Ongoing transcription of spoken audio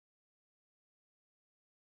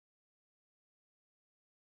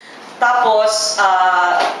Tapos,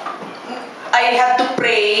 I had to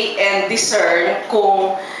pray and discern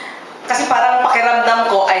kung, kasi parang pakiramdam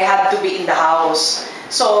ko, I had to be in the house.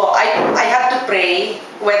 So, I had to pray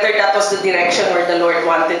whether that was the direction where the Lord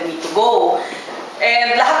wanted me to go.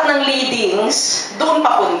 And lahat ng leadings, doon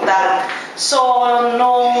papunta. So,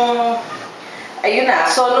 ayun na.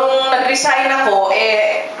 So, nung nag-resign ako,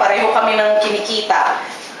 pareho kami ng kinikita.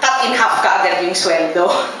 Cut in half ka agad yung sweldo.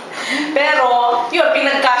 Pero, yun,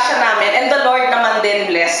 pinagkasya namin. And the Lord naman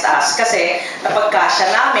din blessed us. Kasi, napagkasya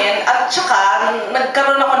namin. At saka,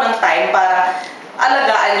 nagkaroon ako ng time para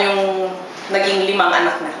alagaan yung naging 5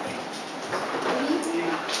 anak namin.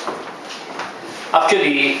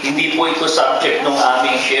 Actually, hindi po ito subject ng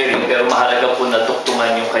aming sharing, pero mahalaga po na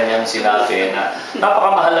tuktungan yung kanyang sinabi na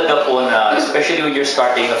napakamahalaga po na, especially when you're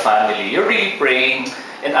starting a family, you're really praying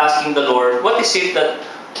and asking the Lord, what is it that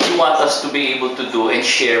you want us to be able to do and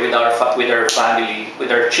share with our family,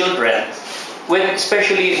 with our children,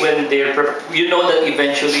 especially when you know that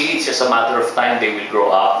eventually it's just a matter of time they will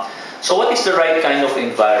grow up. So what is the right kind of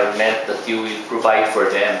environment that you will provide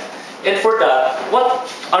for them? And for that, what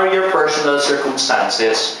are your personal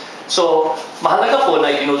circumstances? So, mahalaga po na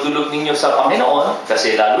inudulog ninyo sa Panginoon,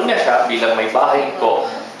 kasi lalo na siya bilang may bahay ko.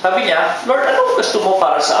 Sabi niya, Lord, ano gusto mo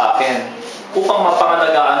para sa akin? Upang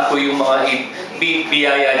mapangalagaan ko yung mga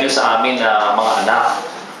biyaya niyo sa amin na mga anak.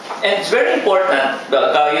 And it's very important,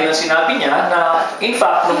 gaya ng sinabi niya, na in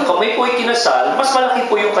fact, nung kami po ikinasal, mas malaki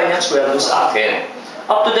po yung kanyang sweldo sa akin.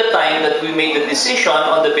 Up to the time that we made the decision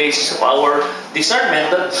on the basis of our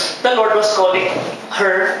discernment that the Lord was calling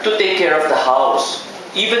her to take care of the house.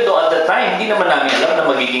 Even though at the time, hindi naman namin alam na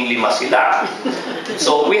magiging 5 sila.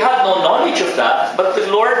 So we had no knowledge of that, but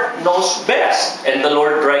the Lord knows best. And the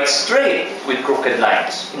Lord writes straight with crooked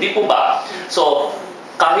lines. Hindi po ba? So,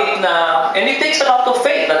 kahit na, and it takes a lot of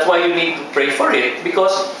faith. That's why you need to pray for it.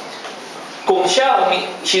 Because kung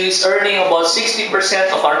she is earning about 60%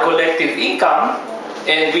 of our collective income,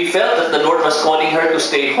 and we felt that the Lord was calling her to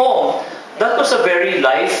stay home, that was a very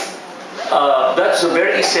that's a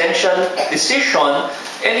very essential decision,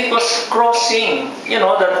 and it was crossing,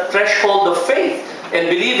 the threshold of faith and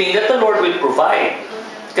believing that the Lord will provide.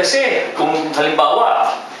 Kasi kung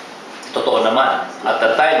halimbawa, totoo naman, at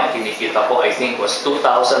the time, ang kinikita ko, I think, was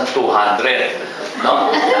 2,200. No?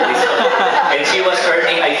 And she was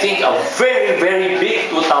earning, I think, a very, very big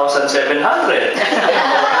 2,700.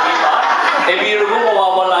 Biro mo,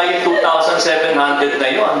 mawawala yung 2,700 na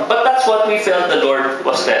yun. But that's what we felt the Lord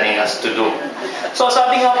was telling us to do. So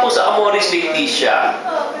sabi nga po sa Amoris Laetitia,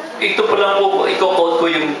 ito po lang po, i-quote ko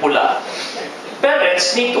yung pula.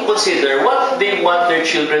 Parents need to consider what they want their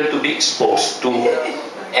children to be exposed to.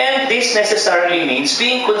 And this necessarily means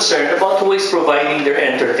being concerned about who is providing their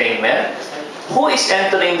entertainment, who is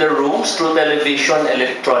entering their rooms through television,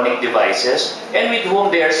 electronic devices, and with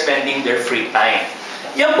whom they are spending their free time.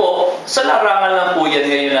 Yan po, sa larangan lang po yan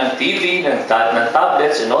ngayon ng TV, ng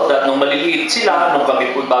tablets, and all that. Nung maliliit sila, nung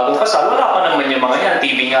kami po bagong kasal, wala pa naman yung mga yan.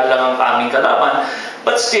 TV nga lang ang aming kalaban.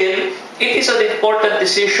 But still, it is an important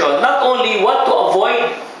decision, not only what to avoid,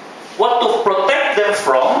 what to protect them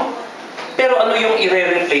from, pero ano yung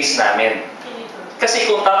i-replace namin.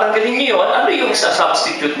 Kasi kung tatanggalin niyo yun, ano yung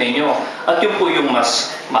isa-substitute ninyo? At yun po yung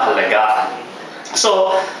mas mahalaga.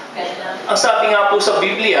 So, ang sabi nga po sa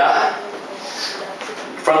Biblia,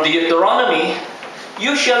 from the Deuteronomy,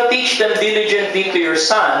 you shall teach them diligently to your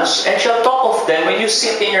sons, and shall talk of them when you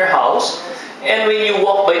sit in your house, and when you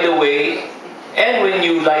walk by the way, and when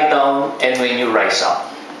you lie down, and when you rise up.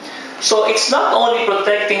 So it's not only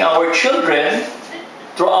protecting our children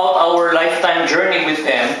throughout our lifetime journey with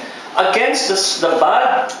them against the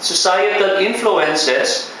bad societal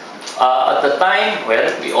influences. At the time, well,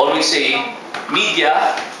 we always say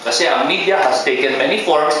media, kasi ang media has taken many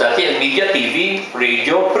forms. Dati ang media, TV,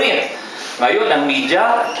 radio, print. Ngayon, ang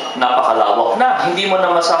media, napakalawak na. Hindi mo na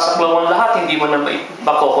masasaklawan lahat, hindi mo na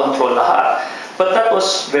makokontrol lahat. But that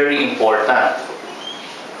was very important.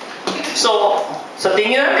 So, sa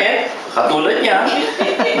tingin namin, katulad niya,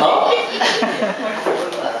 no?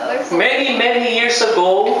 Many years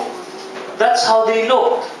ago, that's how they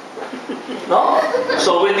looked. No?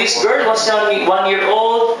 So when this girl was only 1 year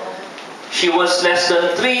old, she was less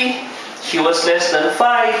than 3, she was less than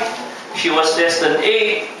 5, she was less than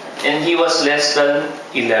 8, and he was less than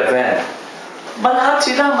 11. Lahat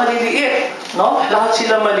sila maliliit, no? Lahat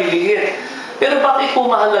sila maliliit. Pero bakit po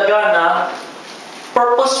mahalaga na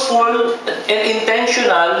purposeful and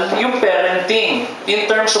intentional yung parenting in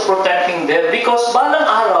terms of protecting them? Because balang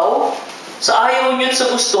araw, sa ayaw nyo at sa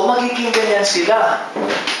gusto, magiging ganyan sila.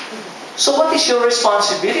 So what is your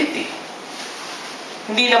responsibility?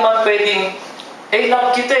 Hindi naman pwedeng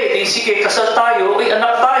love kita eh. Sige, kasal tayo.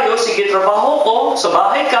 Anak tayo. Sige, trabaho ko. Sa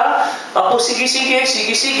bahay ka. Tapos, sige.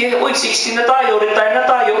 Uy, 60 na tayo. Retire na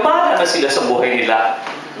tayo. Bahala na sila sa buhay nila.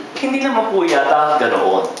 Hindi naman po yata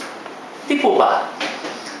ganoon. Hindi po ba?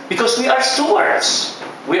 Because we are stewards.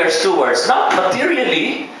 We are stewards. Not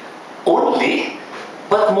materially only,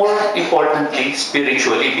 but more importantly,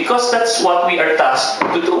 spiritually. Because that's what we are tasked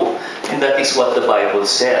to do. And that is what the Bible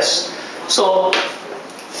says. So,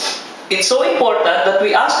 it's so important that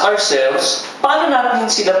we ask ourselves, paano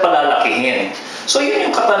natin sila palalakihin? So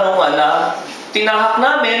yun yung katanungan na tinahak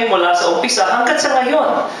namin mula sa umpisa hanggang sa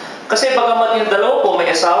ngayon. Kasi bagamat yung dalawa po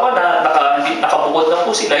may asawa na nakabukod na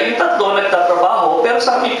po sila, yung tatlo nagtatrabaho, pero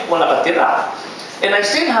sa amin po nakatira. And I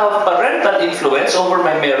still have parental influence over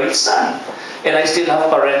my married son. And I still have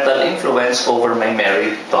parental influence over my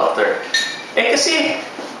married daughter. Kasi,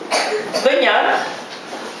 ganyan,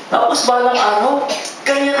 tapos balang araw,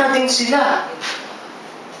 ganyan na din sila.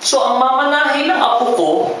 So, ang mamanahin ng apo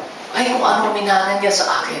ko ay kung ano minanan niya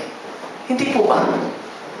sa akin. Hindi po ba?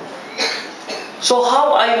 So,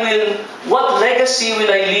 what legacy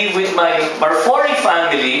will I leave with my Marfori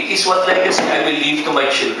family is what legacy I will leave to my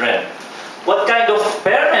children. What kind of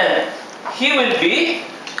parent he will be?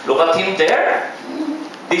 Look at him there.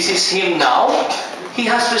 This is him now. He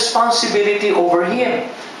has responsibility over him.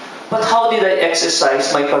 But how did I exercise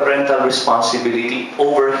my parental responsibility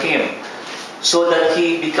over him so that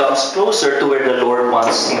he becomes closer to where the Lord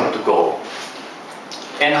wants him to go?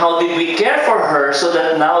 And how did we care for her so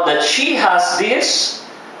that now that she has this,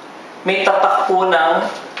 may tatak po ng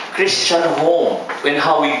Christian home and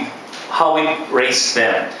how we raise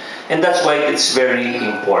them. And that's why it's very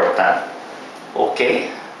important. Okay?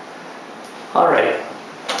 All right.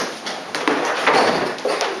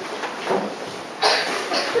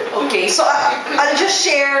 Okay, so I'll just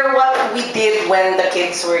share what we did when the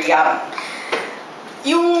kids were young.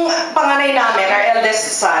 Yung panganay namin, our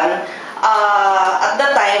eldest son, at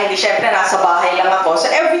that time, di syempre nasa bahay lang ako. So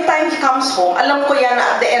every time he comes home, alam ko yan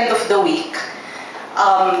na at the end of the week,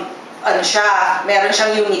 meron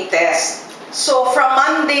siyang unit test. So from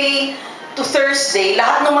Monday to Thursday,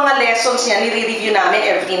 lahat ng mga lessons niya, nire-review namin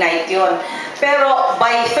every night yun. Pero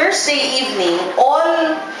by Thursday evening,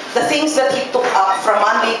 all the things that he took up from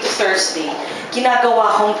Monday to Thursday,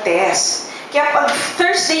 ginagawa kong test. Kaya pag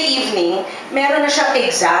Thursday evening, meron na siyang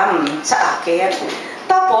exam sa akin.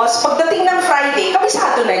 Tapos, pagdating ng Friday,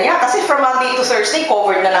 kabisado na niya. Kasi from Monday to Thursday,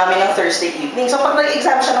 covered na namin ng Thursday evening. So pag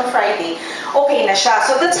nag-exam siya ng Friday, okay na siya.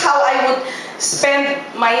 So that's how I would spend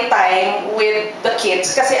my time with the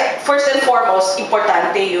kids. Kasi first and foremost,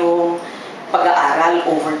 importante yung pag-aaral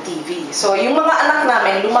over TV. So, yung mga anak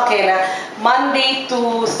namin, lumaki na Monday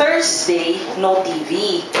to Thursday, no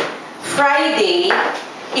TV. Friday,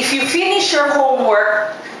 if you finish your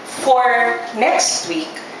homework for next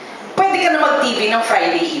week, pwede ka na mag-TV ng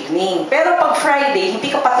Friday evening. Pero pag Friday,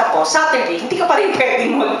 hindi ka pa tapos. Saturday, hindi ka pa rin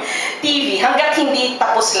pwedeng mag-TV hanggat hindi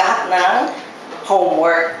tapos lahat ng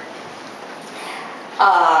homework.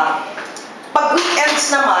 Pag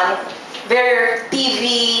weekends naman, their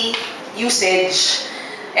TV usage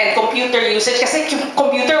and computer usage, kasi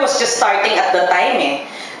computer was just starting at the time eh.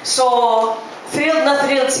 So, thrilled na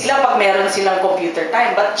thrilled sila pag meron silang computer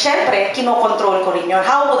time. But syempre, kinokontrol ko rin yun.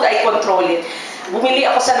 How would I control it? Bumili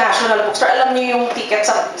ako sa National Bookstore. Alam niyo yung ticket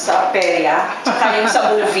sa perya, tsaka yung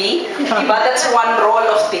sa movie. Diba? That's one roll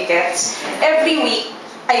of tickets. Every week,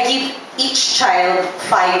 I give each child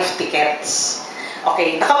 5 tickets.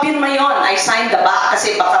 Okay, nakapirma yun. I signed the back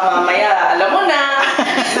kasi baka mamaya, alam mo na,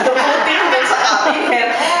 duputin dun sa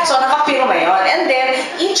cabinet. So, nakapirma yun. And then,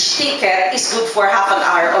 each ticket is good for half an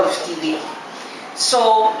hour of TV.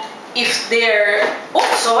 So, if they're,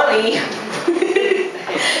 sorry.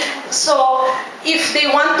 So, if they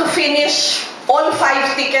want to finish all 5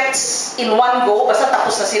 tickets in one go, basta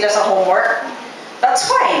tapos na sila sa homework, that's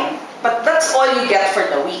fine. But that's all you get for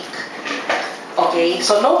the week. Okay,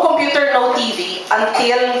 so no computer, no TV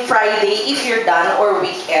until Friday if you're done, or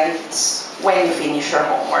weekends when you finish your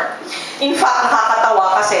homework. In fact,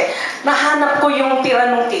 nakakatawa kasi nahanap ko yung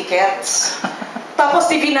tira ng tickets. Tapos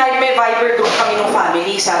may Viber group kami ng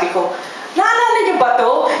family. Sabi ko, naalala niyo ba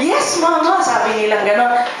to? Yes, mama, sabi nilang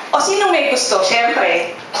gano'n. O sino may gusto?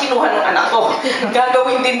 Siyempre, kinuha ng anak ko.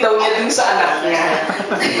 Gagawin din daw niya dun sa anak niya.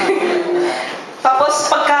 Tapos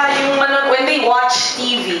pagka yung when they watch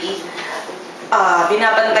TV,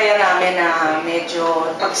 binabantayan namin na medyo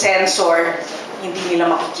pag-sensor, hindi nila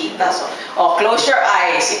makikita. So, close your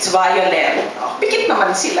eyes, it's violent. Pikit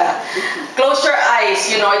naman sila. Close your eyes,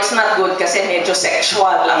 it's not good kasi medyo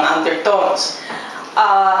sexual ang undertones.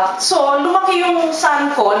 So, lumaki yung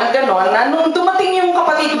son ko na gano'n, na nung dumating yung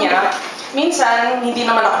kapatid niya, minsan, hindi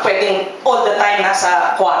naman ako pwedeng all the time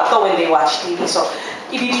nasa kwarto when they watch TV. So,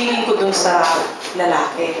 ibibilin ko dun sa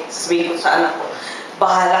lalaki. Sabihin ko sa anak ko,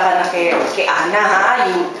 bahala ka na kay Ana, ha?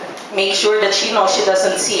 You make sure that she knows she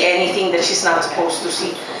doesn't see anything that she's not supposed to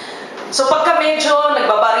see. So, pagka medyo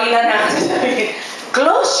nagbabarilan na,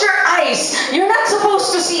 close your eyes. You're not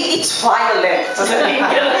supposed to see. It's violent. Sasabihin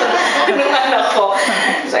ng anak ko.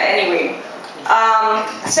 So anyway,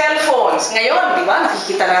 cellphones. Ngayon, di ba,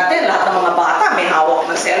 nakikita natin lahat ng mga bata may hawak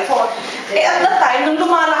ng cellphone. At that time, nung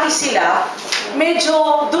lumalaki sila,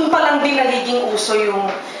 medyo dun pa lang din nagiging uso yung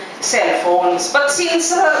cellphones. But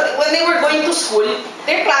since when they were going to school,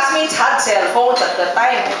 their classmates had cellphones at that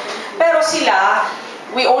time. Pero sila,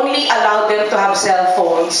 we only allowed them to have cell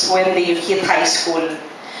phones when they hit high school.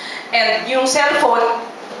 And yung cellphone,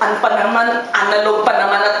 analog pa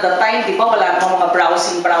naman at the time, di ba? Wala namang mga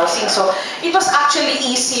browsing. So, it was actually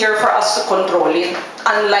easier for us to control it,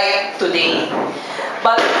 unlike today.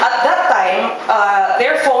 But at that time,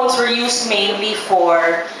 their phones were used mainly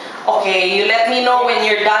for, okay, you let me know when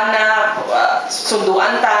you're done na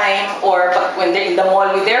sunduan time, or when they're in the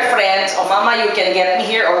mall with their friends, oh mama, you can get me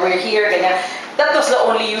here, or we're here, ganyan. That was the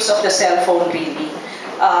only use of the cell phone, really.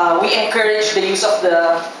 We encouraged the use of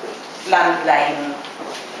the landline.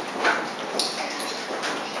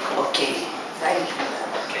 Okay.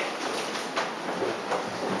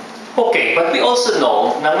 Okay, but we also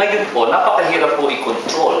know na ngayon po, napakahirap po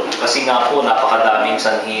i-control. Kasi nga po, napakadaming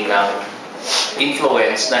sanhi ng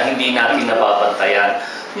influence na hindi natin nababantayan.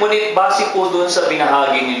 Ngunit base po doon sa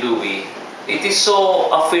binahagi ni Louie, it is so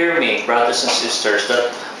affirming, brothers and sisters, that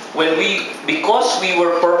because we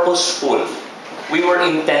were purposeful, we were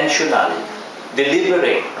intentional,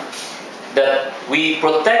 deliberate, that we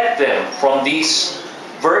protect them from these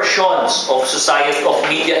versions of society, of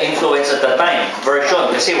media influence at the time.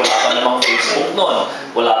 Version, kasi wala pang namang Facebook noon,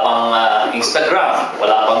 wala pang Instagram,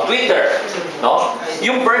 wala pang Twitter, no?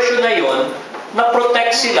 Yung version na yun,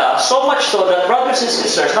 na-protect sila, so much so that brothers and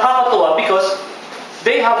sisters, nakakatuwa because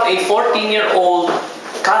they have a 14-year-old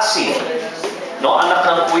cousin, no, anak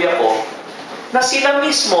ng kuya ko, na sila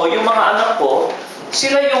mismo, yung mga anak ko,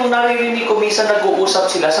 sila yung naririnig ko minsan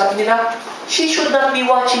nag-uusap sila, sabi nila, she should not be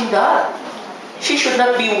watching that. She should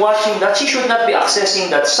not be watching that. She should not be accessing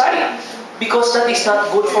that site because that is not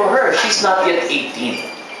good for her. She's not yet 18.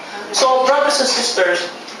 So, brothers and sisters,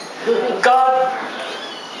 God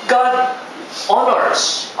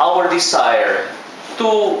honors our desire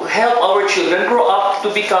to help our children grow up to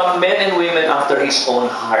become men and women after His own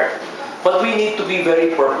heart. But we need to be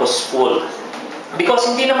very purposeful. Because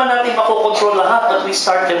hindi naman natin makokontrol lahat, but we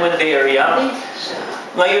start them when they are young.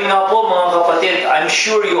 Ngayon nga po, mga kapatid, I'm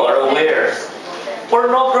sure you are aware,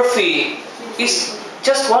 pornography is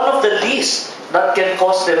just one of the least that can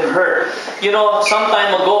cause them hurt. You know, some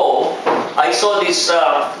time ago, I saw this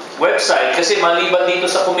website, kasi maliban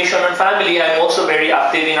dito sa Commission on Family, I'm also very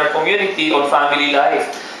active in our community on family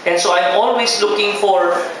life. And so I'm always looking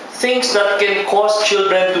for things that can cause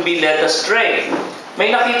children to be led astray. May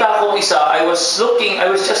nakita akong isa, I was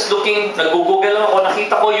just looking, nag-google lang ako,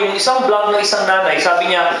 nakita ko yung isang blog ng isang nanay,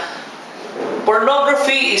 sabi niya,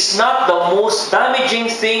 pornography is not the most damaging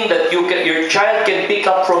thing that your child can pick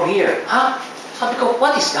up from here. Huh? Sabi ko,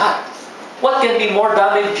 what is that? What can be more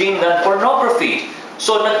damaging than pornography?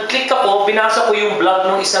 So nag-click ako, binasa ko yung blog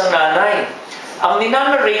ng isang nanay. Ang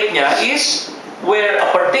ninanarrate niya is where a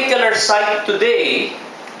particular site today,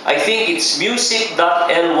 I think it's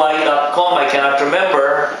music.ly.com, I cannot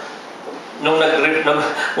remember. When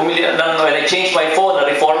I changed my phone,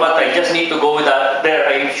 reformat, I just need to go with that there.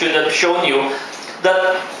 I should have shown you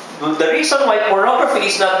that the reason why pornography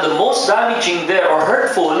is not the most damaging there or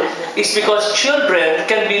hurtful is because children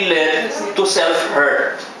can be led to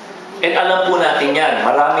self-hurt. And alam po natin yan,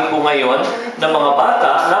 marami po ngayon na mga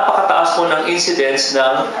bata, napakataas po ng incidence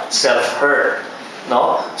ng self-hurt.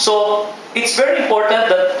 No? So, it's very important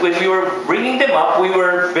that when we were bringing them up, we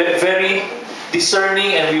were very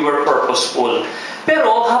discerning and we were purposeful.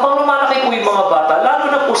 Pero habang lumalaki po yung mga bata, lalo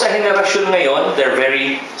na po sa henerasyon ngayon, they're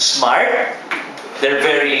very smart, they're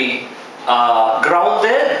very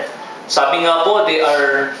grounded. Sabi nga po, they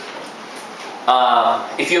are,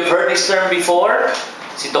 if you've heard this term before,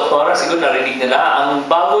 si Doktora siguro narinig nila, ang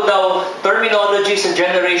bago daw terminology sa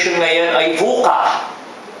generation ngayon ay VUCA.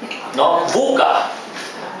 No? VUCA.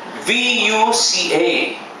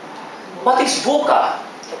 V-U-C-A. What is VUCA?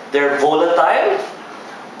 They're volatile,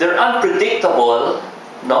 they're unpredictable,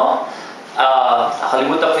 no?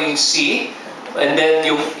 Nakalimutan ko yung C, and then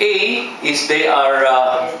yung A is they are,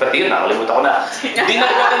 pati yun, nakalimutan ko na.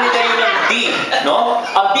 Dinagdagan nila yun ng D, no?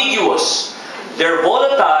 Ambiguous. They're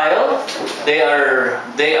volatile. They are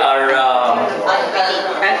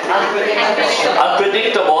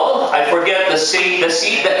unpredictable. I forget the C.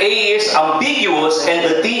 The A is ambiguous, and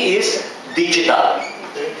the D is digital.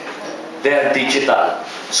 They are digital.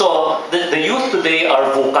 So the youth today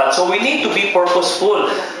are vocal. So we need to be purposeful.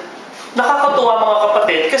 Nakakatuwa mga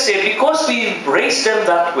kapatid kasi because we raised them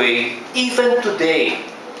that way, even today,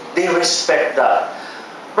 they respect that.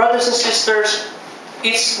 Brothers and sisters,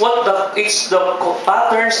 it's the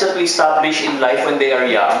patterns that we establish in life when they are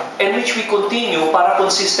young and which we continue para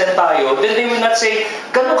consistent tayo. Then they will not say,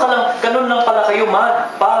 ganun lang pala kayo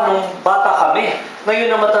nung bata kami. Ngayon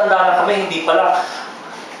na matanda na kami, hindi pala.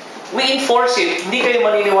 We enforce it. Hindi kayo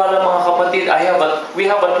maniniwala mga kapatid. We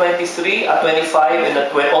have a 23, a 25, and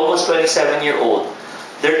almost 27-year-old.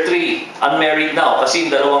 They're 3, unmarried now. Kasi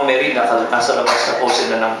yung dalawang married, nasa labas na po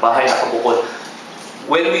sila ng bahay, nakabukod.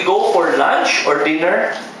 When we go for lunch or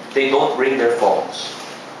dinner, they don't bring their phones.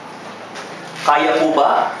 Kaya po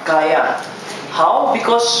ba? Kaya. How?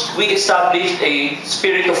 Because we established a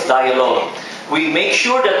spirit of dialogue. We make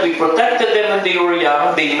sure that we protected them when they were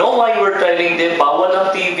young. They know why we're telling them, bawal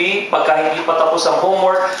ang TV, pagka hindi pa tapos ang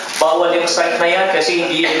homework, bawal yung site na yan kasi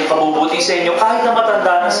hindi yan yung kabubuti sa inyo. Kahit na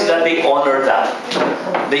matanda na sila, they honor that.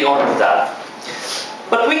 They honor that.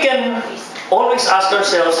 But we can always ask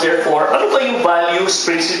ourselves, therefore, ano ba yung values,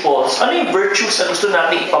 principles, ano yung virtues na gusto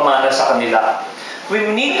natin ipamana sa kanila? We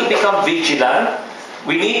need to become vigilant.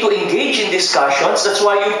 We need to engage in discussions. That's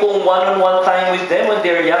why yung pong one-on-one time with them when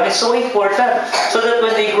they're young is so important. So that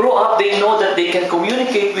when they grow up, they know that they can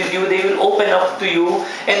communicate with you, they will open up to you,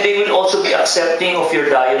 and they will also be accepting of your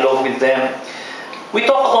dialogue with them. We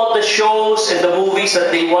talk about the shows and the movies that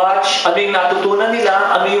they watch, ano yung natutunan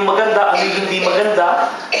nila, ano yung maganda, ano yung hindi maganda,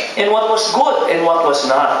 and what was good and what was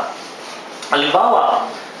not. Halimbawa,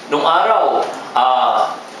 nung araw,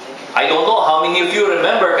 I don't know how many of you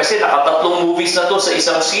remember kasi nakatatlong movies na to sa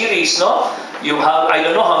isang series, no? I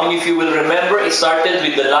don't know how many of you will remember. It started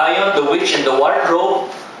with The Lion, The Witch, and the Wardrobe.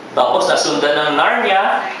 Tapos nasundan ng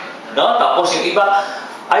Narnia, no? Tapos yung iba.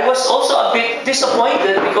 I was also a bit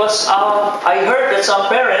disappointed because I heard that some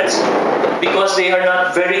parents, because they are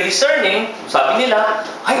not very discerning, sabi nila,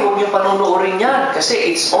 ay, huwag niyo panunuorin yan kasi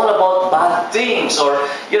it's all about bad things or,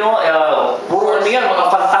 puro ano yan, mga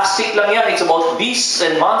fantastic lang yan. It's about beasts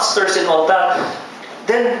and monsters and all that.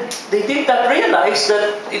 Then they did not realize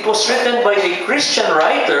that it was written by a Christian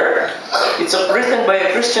writer. It's written by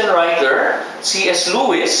a Christian writer, C.S.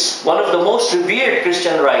 Lewis, one of the most revered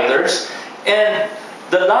Christian writers, and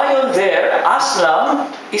the lion there,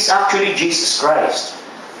 Aslan, is actually Jesus Christ.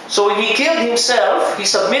 So when he killed himself, he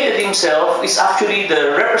submitted himself, is actually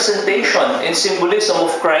the representation and symbolism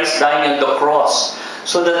of Christ dying on the cross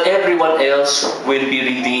so that everyone else will be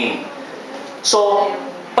redeemed. So,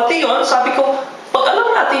 pati yun, sabi ko, pag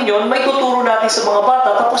alam natin yun, may tuturo natin sa mga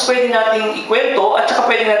bata, tapos pwede natin ikwento, at saka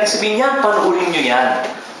pwede natin sabihin yan, panuurin nyo yan.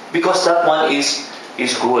 Because that one is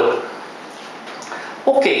good.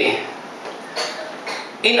 Okay.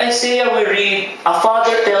 In Isaiah, we read, a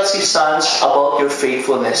father tells his sons about your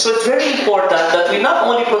faithfulness. So it's very important that we not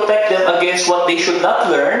only protect them against what they should not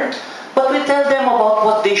learn, but we tell them about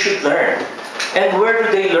what they should learn. And where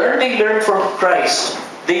do they learn? They learn from Christ.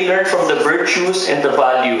 They learn from the virtues and the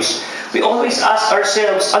values. We always ask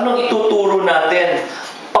ourselves, anong ituturo natin?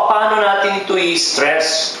 Paano natin ito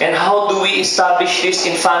i-stress? And how do we establish this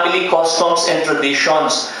in family customs and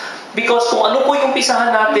traditions? Because kung ano po yung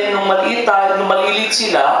pisahan natin nung malilit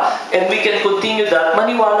sila, and we can continue that,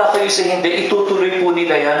 maniwala kayo sa hindi, itutuloy po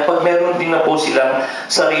nila yan pag meron din na po silang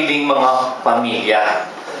sariling mga pamilya.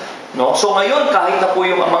 No? So ngayon, kahit na po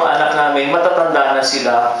yung mga anak namin, matatanda na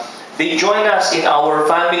sila, they join us in our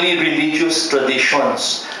family religious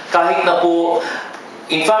traditions. Kahit na po,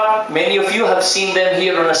 in fact, many of you have seen them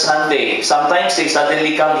here on a Sunday. Sometimes they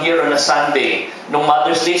suddenly come here on a Sunday. Nung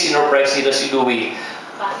Mother's Day, sinurprise nila si Louie.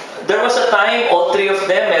 There was a time, all three of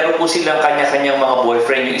them, meron po silang kanya-kanyang mga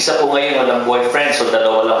boyfriend. Yung isa po ngayon walang boyfriend, so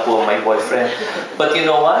dalawa lang po may boyfriend. But you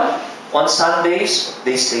know what? On Sundays,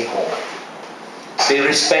 they stay home. They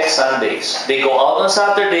respect Sundays. They go out on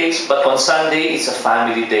Saturdays, but on Sunday, it's a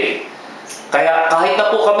family day. Kaya kahit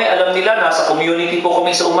na po kami, alam nila, nasa community po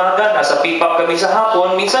kami sa umaga, nasa PPAP kami sa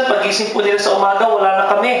hapon, minsan pagising po nila sa umaga, wala na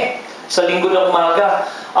kami. Sa linggo ng umaga.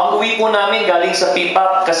 Ang uwi po namin galing sa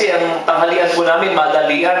PPAP, kasi ang tanghalian po namin,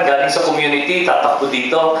 madalian, galing sa community, tatakbo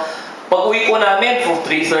dito. Pag uwi po namin, for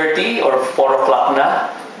 3:30 or 4 o'clock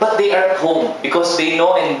na, but they are at home because they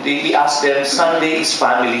know and we ask them, Sunday is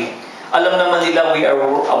family. Alam naman nila we are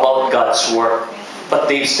about God's work,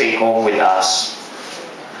 but they stay home with us.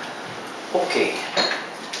 Okay.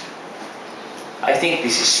 I think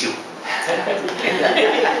this is you.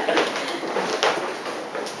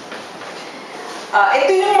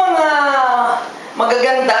 Ito yung mga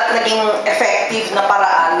magaganda at naging effective na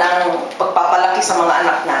paraan ng pagpapalaki sa mga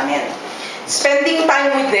anak namin. Spending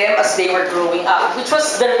time with them as they were growing up, which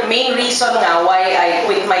was the main reason nga why I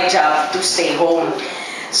quit my job to stay home.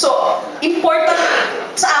 So, important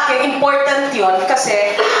sa akin, important yun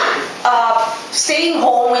kasi staying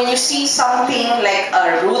home when you see something like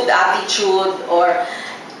a rude attitude or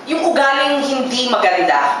yung ugaling hindi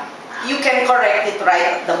maganda, you can correct it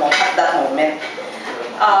right at that moment.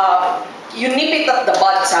 You nip it at the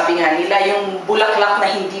bud, sabi nga nila, yung bulaklak na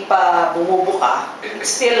hindi pa bumubuka, it's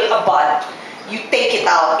still a bud. You take it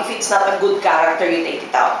out. If it's not a good character, you take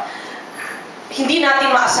it out. Hindi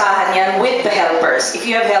natin maasahan yan with the helpers. If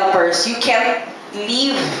you have helpers, you can't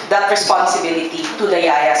leave that responsibility to the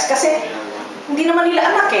yayas. Kasi hindi naman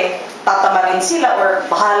nila anak eh. Tatama rin sila or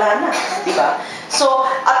bahala na. Di ba? So,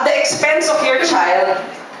 at the expense of your child,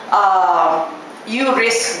 you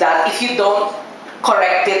risk that if you don't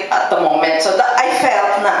correct it at the moment. So, I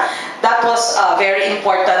felt na that was a very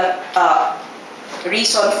important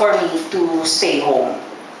reason for me to stay home.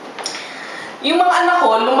 Yung mga anak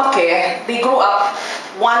ko, lumaki, they grew up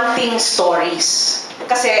wanting stories.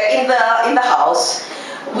 Kasi in the house,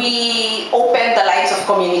 we opened the lines of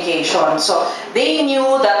communication. So they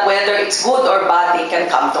knew that whether it's good or bad, they can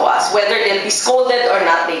come to us. Whether they'll be scolded or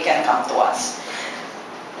not, they can come to us.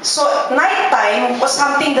 So nighttime was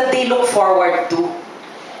something that they look forward to.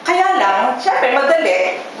 Kaya lang, syempre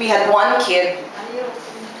madali. We had one kid.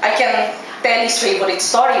 I can tell his favorite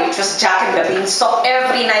story, which was Jack and the Beanstalk.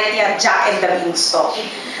 Every night yan, Jack and the Beanstalk.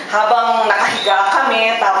 Habang nakahiga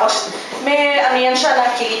kami, tapos may ano yan siya,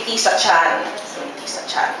 nakiliti sa tiyan.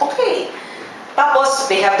 Okay. Tapos,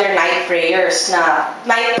 they have their night prayers na,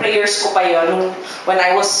 night prayers ko pa yun when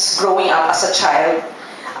I was growing up as a child.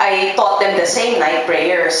 I taught them the same night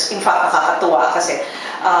prayers. In fact, nakakatuwa kasi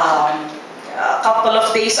a couple of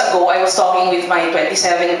days ago, I was talking with my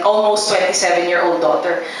almost 27-year-old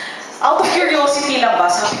daughter. Out of curiosity lang ba,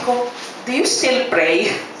 sabi ko, do you still pray?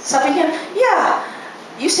 Sabi niya, yeah.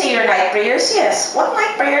 You say your night prayers? Yes. What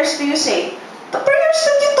night prayers do you say? The prayers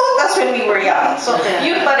that you taught us when we were young. So,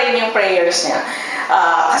 yun pa rin yung prayers niya.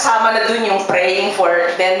 Kasama na dun yung praying for,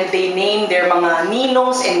 then they name their mga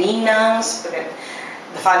ninongs and ninangs, the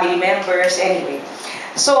family members, anyway.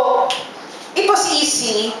 So, it was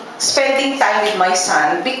easy spending time with my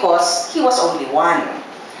son because he was only one.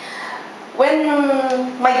 When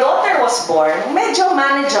my daughter was born, medyo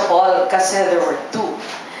manageable kasi there were two.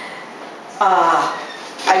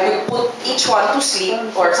 I would put each one to sleep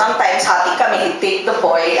or sometimes hati kami, he'd take the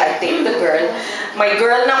boy, I'd take the girl. My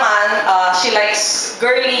girl naman, she likes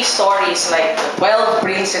girly stories like 12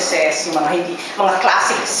 Princesses, yung mga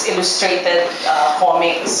classics illustrated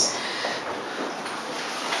comics.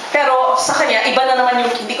 Pero sa kanya, iba na naman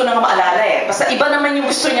yung, hindi ko na maalala eh. Basta iba naman yung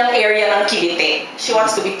gusto niyang area ng kilite. She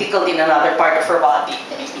wants to be tickled in another part of her body.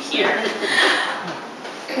 Maybe here.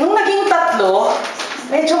 Nung naging tatlo,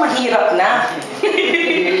 medyo mahirap na.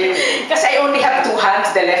 Kasi I only have two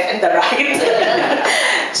hands, the left and the right.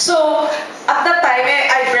 So, at that time,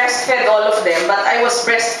 I breastfed all of them, but I was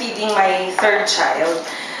breastfeeding my third child.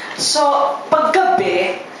 So,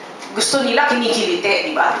 paggabi, gusto nila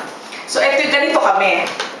kinikilite, di ba? So, eto ganito kami.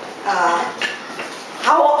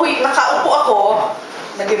 Nakaupo ako,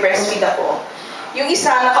 nag-breastfeed ako. Yung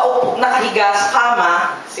isa nakahiga sa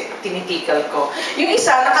kama, tinitikal ko. Yung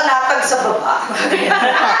isa nakalatag sa baba.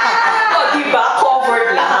 O, diba?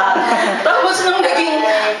 Covered lahat. Tapos nung naging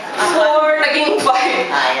 4, naging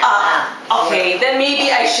 5. Okay, then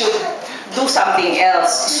maybe I should do something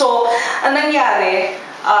else. So, ang nangyari,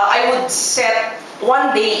 I would set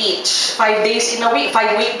 1 day each, 5 days in a week,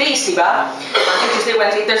 5 weekdays, di ba? Monday, Tuesday,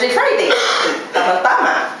 Wednesday, Thursday, Friday.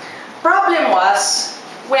 Tama-tama. Problem was,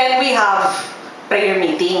 when we have prayer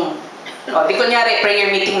meeting. Di kunyari,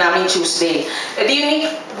 prayer meeting namin Tuesday. Do you need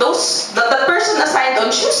the person assigned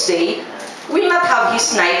on Tuesday will not have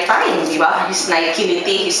his night time, di ba? His night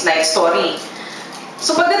kiliti, his night story.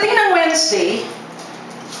 So pagdating ng Wednesday,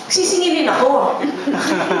 sisingilin ako.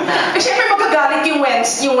 Siyempre magagalit yung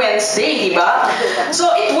Wednesday, di ba?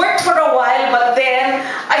 So it worked for a while, but then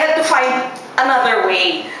I had to find another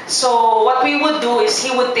way. So what we would do is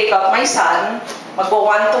he would take out my son,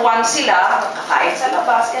 magbo-one-to-one sila, kakain sa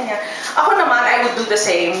labas, ganyan. Ako naman, I would do the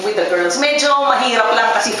same with the girls. Medyo mahirap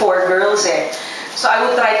lang kasi 4 girls eh. So I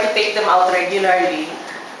would try to take them out regularly.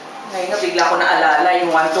 Ngayon nga, bigla ko naalala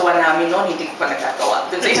yung one-to-one namin noon, hindi ko pa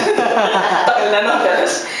nagkagawa. Tagal na noon,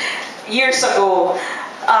 years ago.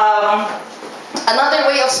 Another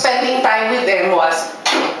way of spending time with them was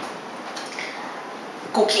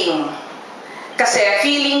cooking. Kasi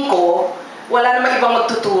feeling ko, wala namang ibang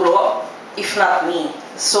magtuturo if not me.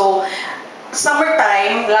 So,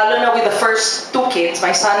 summertime, lalo na with the first two kids, my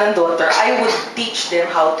son and daughter, I would teach them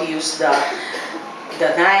how to use the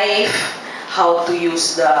knife, how to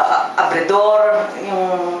use the abredor,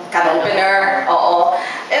 yung can opener, oo.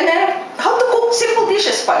 And then, how to cook simple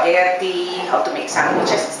dishes, spaghetti, how to make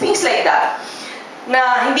sandwiches, things like that.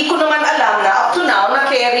 Na hindi ko naman alam na up to now,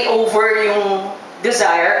 na-carry over yung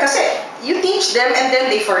desire kasi you teach them and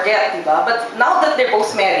then they forget, diba? But now that they're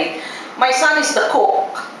both married, my son is the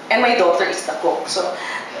cook and my daughter is the cook. So,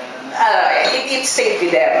 it stayed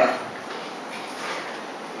with them.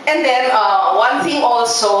 And then, one thing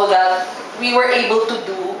also that we were able to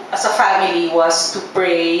do as a family was to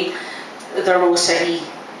pray the rosary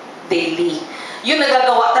daily. Yun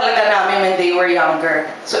nagagawa talaga namin when they were younger.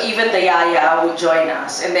 So even the yaya would join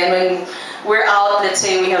us. And then when we're out, let's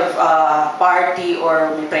say we have a party or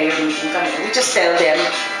may prayer meeting kami, we just tell them,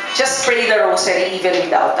 just pray the rosary even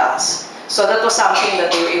without us. So that was something that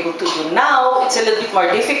they were able to do. Now, it's a little bit more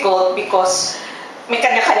difficult because may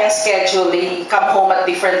kanya-kanyang schedule. They come home at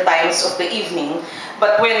different times of the evening.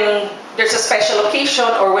 But when there's a special occasion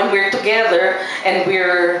or when we're together and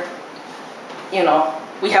we're, you know,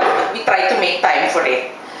 we try to make time for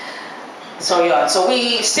it. So yun. So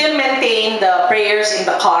we still maintain the prayers in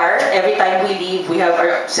the car. Every time we leave, we have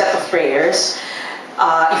our set of prayers.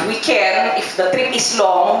 If we can, if the trip is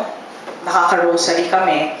long, nakaka-rosary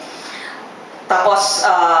kami. Tapos,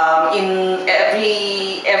 in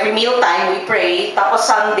every meal time, we pray. Tapos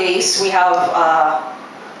Sundays, we have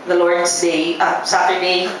the Lord's Day.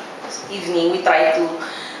 Saturday evening, we try to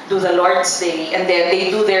do the Lord's Day. And then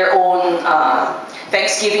they do their own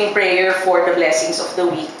Thanksgiving prayer for the blessings of the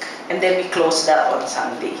week. And then we close that on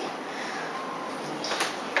Sunday.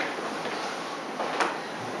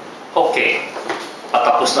 Okay.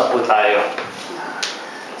 Patapos na po tayo.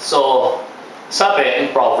 So, sabi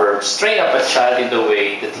in Proverbs, train up a child in the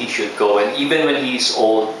way that he should go, and even when he is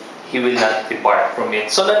old, he will not depart from it.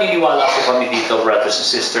 So naniniwala po kami dito, brothers and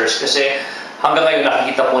sisters, kasi hanggang ngayon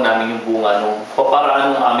nakikita po namin yung bunga nung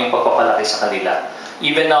paparaan ng aming pagpapalaki sa kanila.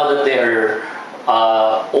 Even now that they are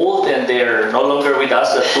old and they're no longer with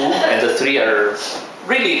us, the 2 and the 3 are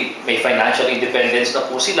really may financial independence na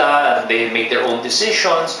po sila, and they make their own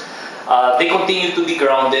decisions. They continue to be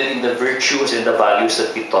grounded in the virtues and the values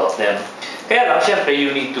that we taught them. Kaya lang, syempre,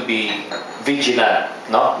 you need to be vigilant,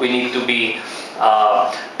 no? We need to be,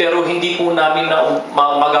 pero hindi po namin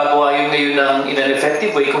magagawa yun ngayon in an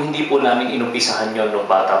effective way kung hindi po namin inumpisahan yun nung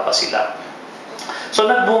bata pa sila.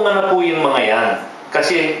 So, nagbunga na po yung mga yan.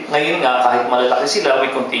 Kasi ngayon nga, kahit malalaki sila,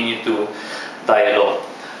 we continue to dialogue.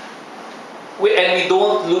 And we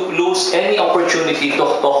don't lose any opportunity to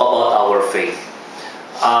talk about our faith.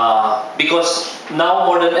 Because now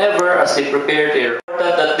more than ever, as they prepare their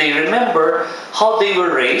that they remember how they were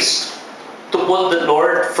raised, to put the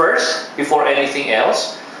Lord first before anything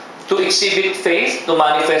else, to exhibit faith, to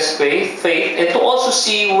manifest faith, and to also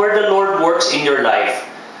see where the Lord works in your life.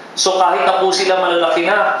 So kahit na po sila malalaki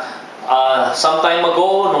na, some time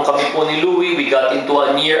ago, nung kami po ni Louie, we got into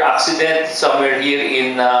a near accident somewhere here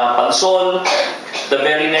in Pansol. The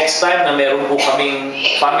very next time na meron po kaming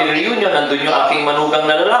family reunion, nandun yung aking manugang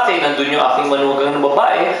na lalaki, nandun yung aking manugang na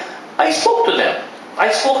babae, I spoke to them. I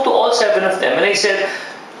spoke to all 7 of them, and I said,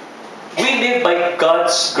 we live by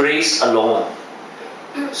God's grace alone.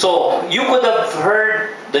 So, you could have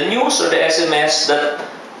heard the news or the SMS that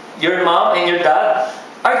your mom and your dad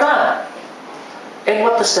are gone. And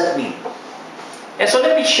what does that mean? And so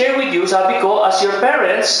let me share with you, sabi ko, as your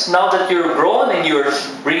parents, now that you're grown and you're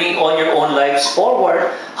bringing on your own lives forward,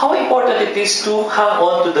 how important it is to hang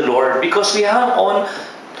on to the Lord, because we hang on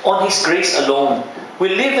His grace alone.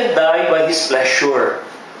 We live and die by His pleasure.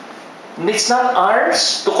 And it's not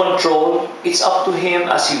ours to control, it's up to Him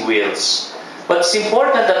as He wills. But it's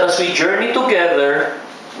important that as we journey together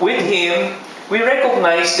with Him, we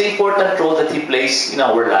recognize the important role that He plays in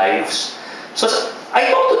our lives. So I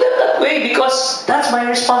talk to them that way because that's my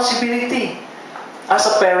responsibility as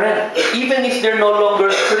a parent, even if they're no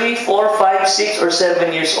longer 3, 4, 5, 6, or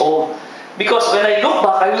 7 years old. Because when I look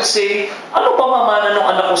back, I would say, ano pamamana ng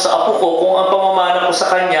anak ko sa apo ko kung ang pamamana ko sa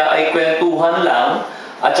kanya ay kwentuhan lang,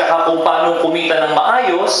 at saka kung paano kumita ng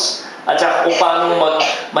maayos, at saka kung paano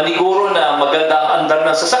maniguro na maganda ang andar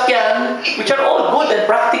ng sasakyan, which are all good and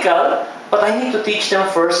practical, but I need to teach them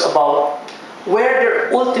first about where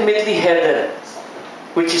they're ultimately headed,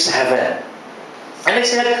 which is heaven. And I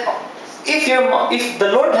said, if the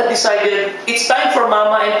Lord had decided it's time for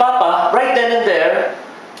Mama and Papa right then and there,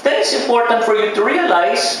 then it's important for you to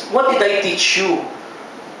realize, what did I teach you?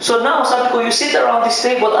 So now, sabi ko, you sit around this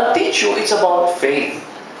table, I'll teach you, it's about faith.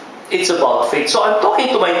 It's about faith. So I'm talking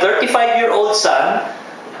to my 35-year-old son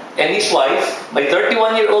and his wife, my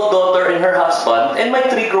 31-year-old daughter and her husband, and my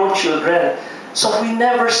 3 grown children. So we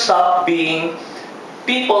never stop being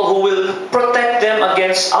people who will protect them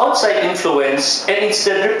against outside influence and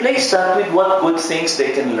instead replace that with what good things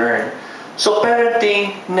they can learn. So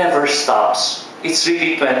parenting never stops. It's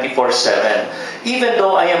really 24/7. Even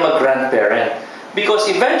though I am a grandparent. Because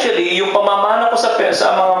eventually, yung pamamana ko sa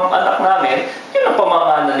mga anak namin, yun ang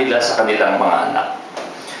pamamana nila sa kanilang mga anak.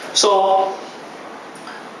 So,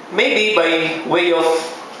 maybe by way of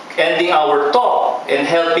ending our talk and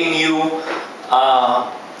helping you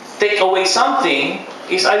take away something,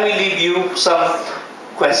 is I will leave you some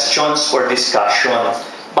questions for discussion.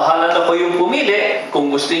 Bahala na po yung pumili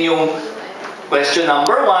kung gusto yung question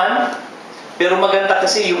number 1, pero maganda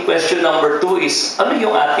kasi yung question number 2 is, ano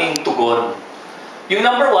yung ating tugon? Yung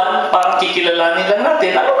number 1, parang kikilalanin lang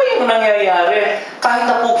natin, ano ba yung nangyayari? Kahit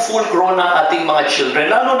na po full grown ang ating mga children,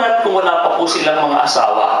 lalo na kung wala pa po silang mga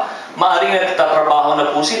asawa, maaaring nagtatrabaho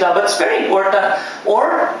na po sila, but it's very important.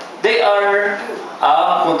 Or, they are,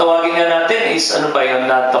 kung tawagin nga natin is, ano ba yun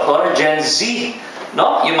na doktor? Gen Z,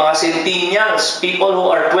 no? Yung mga centennials, people who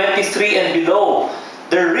are 23 and below,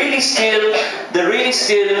 they're really still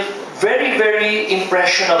very, very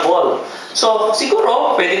impressionable. So,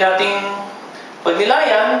 siguro, pwede nating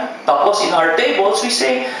pagnilayan, tapos in our tables, we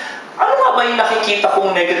say, ano nga ba yung nakikita kong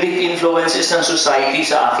negative influences ng society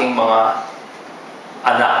sa aking mga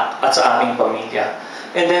anak at sa aming pamilya?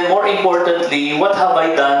 And then more importantly, what have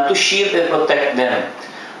I done to shield and protect them?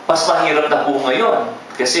 Mas mahirap na po ngayon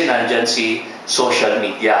kasi nandyan si social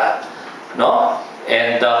media, no?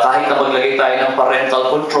 And kahit na maglagay tayo ng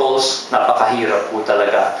parental controls, napakahirap po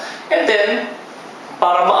talaga. And then,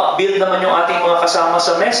 para ma-upbuild naman yung ating mga kasama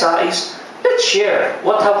sa mesa is, let's share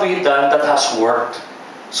what have we done that has worked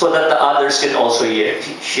so that the others can also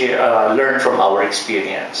learn from our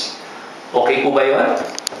experience. Okay po ba yun?